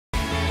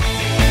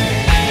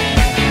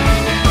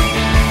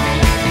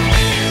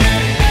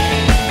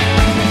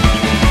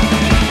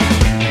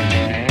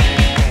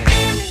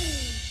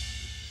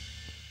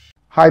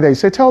Hi there.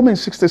 So tell me in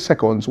 60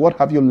 seconds, what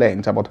have you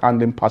learned about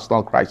handling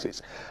personal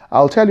crisis?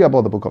 I'll tell you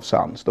about the book of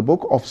Psalms. The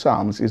book of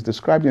Psalms is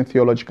described in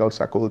theological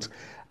circles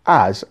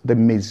as the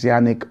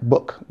Messianic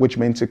book, which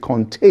means it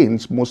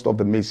contains most of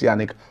the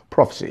Messianic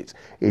prophecies.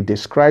 It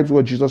describes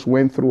what Jesus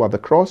went through at the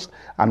cross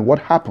and what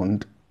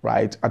happened,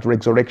 right, at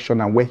resurrection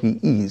and where he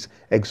is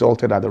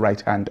exalted at the right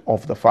hand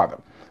of the Father.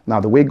 Now,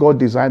 the way God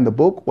designed the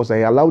book was that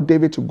he allowed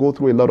David to go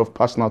through a lot of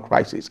personal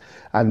crisis.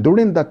 And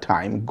during that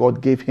time,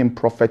 God gave him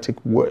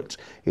prophetic words.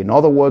 In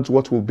other words,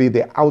 what will be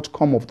the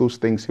outcome of those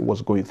things he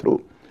was going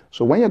through.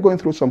 So when you're going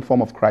through some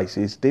form of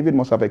crisis, David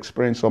must have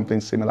experienced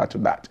something similar to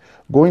that.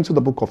 Go into the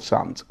book of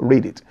Psalms,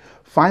 read it.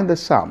 Find the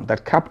psalm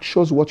that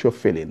captures what you're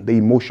feeling, the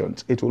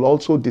emotions. It will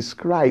also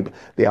describe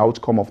the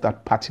outcome of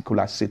that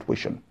particular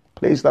situation.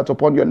 Place that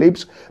upon your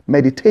lips,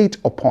 meditate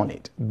upon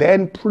it,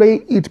 then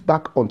pray it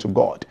back unto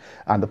God,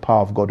 and the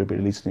power of God will be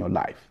released in your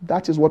life.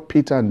 That is what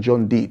Peter and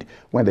John did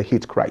when they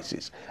hit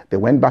crisis. They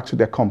went back to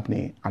their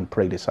company and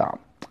prayed the psalm.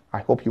 I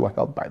hope you are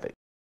helped by this.